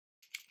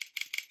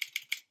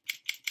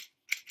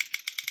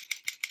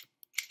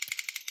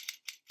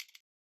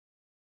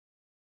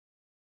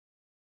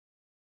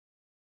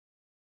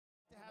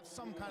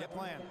some kind of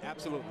plan.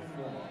 Absolutely.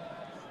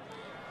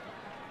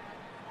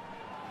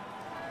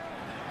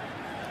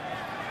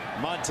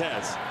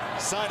 Montez,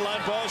 sideline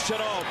ball,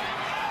 Shenault.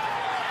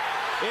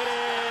 It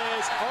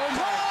is. Oh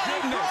my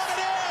goodness!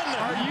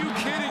 Are you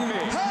kidding me?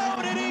 How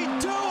did he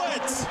do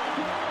it?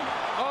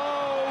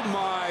 Oh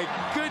my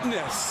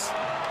goodness!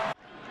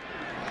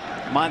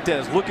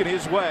 Montez looking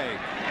his way.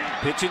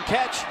 Pitch and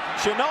catch.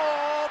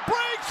 Shenault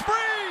breaks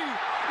free.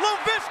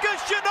 Laviska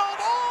Shenault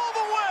all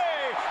the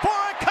way for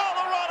a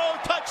Colorado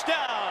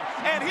touchdown.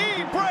 And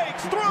he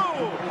breaks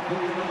through.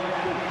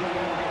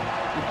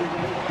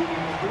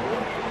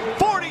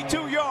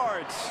 42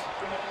 yards.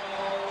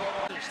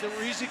 There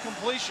were easy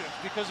completions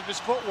because of his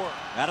footwork.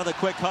 Out of the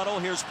quick huddle,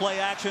 here's play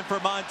action for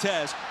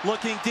Montez.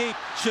 Looking deep,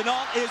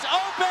 Shenault is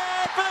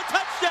open for the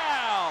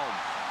touchdown!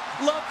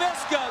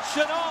 Laviska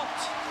Shenault,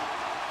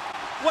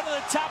 one of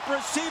the top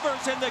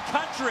receivers in the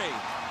country.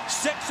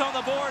 6 on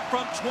the board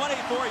from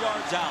 24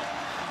 yards out.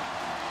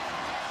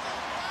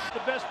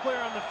 The best player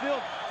on the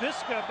field,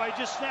 Viska, by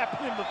just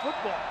snapping him the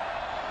football.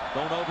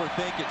 Don't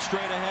overthink it,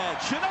 straight ahead.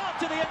 Shenault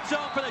to the end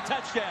zone for the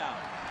touchdown.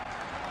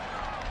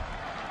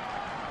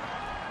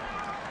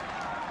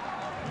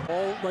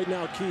 All right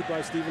now keyed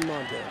by Steven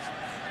Montez.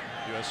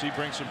 USC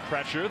brings some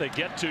pressure. They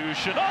get to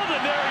Shenault,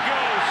 and there he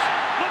goes.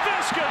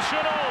 Laviska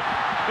Shenault.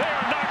 They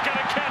are not going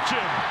to catch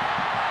him.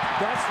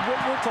 That's what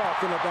we're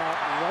talking about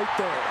right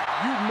there.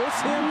 You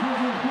miss him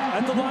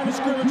at the line of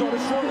scrimmage on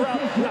a short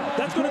route. Now,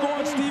 that's going to go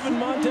on Steven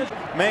Montez.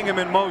 Mangum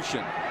in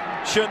motion.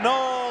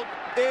 Shenault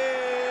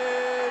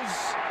is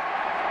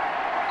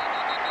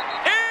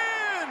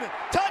in!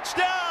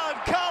 Touchdown,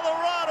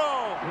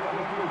 Colorado!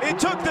 It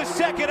took the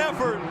second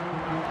effort,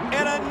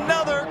 and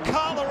another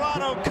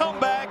Colorado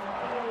comeback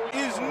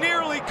is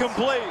nearly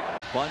complete.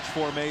 Bunch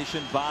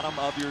formation, bottom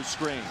of your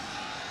screen.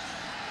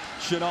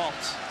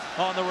 Shenault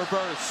on the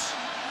reverse.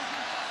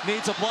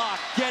 Needs a block,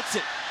 gets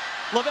it.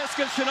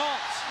 Laviska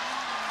Shenault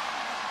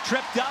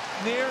tripped up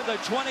near the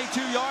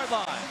 22-yard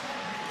line.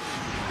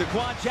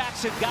 Daquan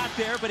Jackson got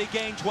there, but he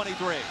gained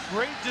 23.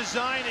 Great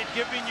design at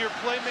giving your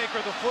playmaker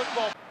the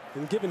football.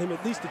 And giving him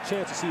at least a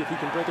chance to see if he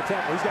can break a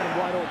tackle. He's got him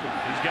wide open.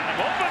 He's got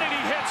him open, and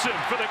he hits him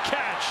for the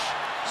catch.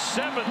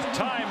 7th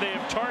time they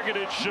have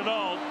targeted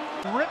Shenault.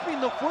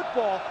 Ripping the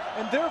football,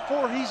 and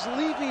therefore he's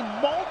leaving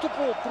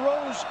multiple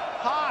throws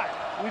high.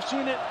 We've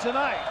seen it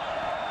tonight.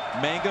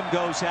 Mangum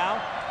goes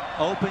out.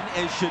 Open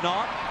is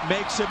Shenault.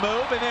 Makes a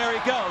move, and there he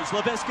goes.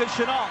 Laviska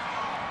Shenault.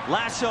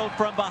 Lassoed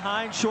from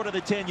behind, short of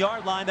the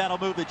 10-yard line. That'll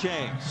move the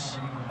chains.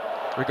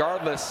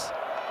 Regardless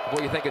of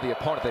what you think of the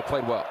opponent, they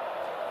played well.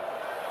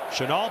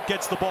 Shenault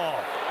gets the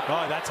ball.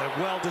 Oh, that's a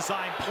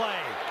well-designed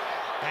play.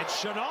 And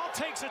Shenault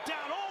takes it down.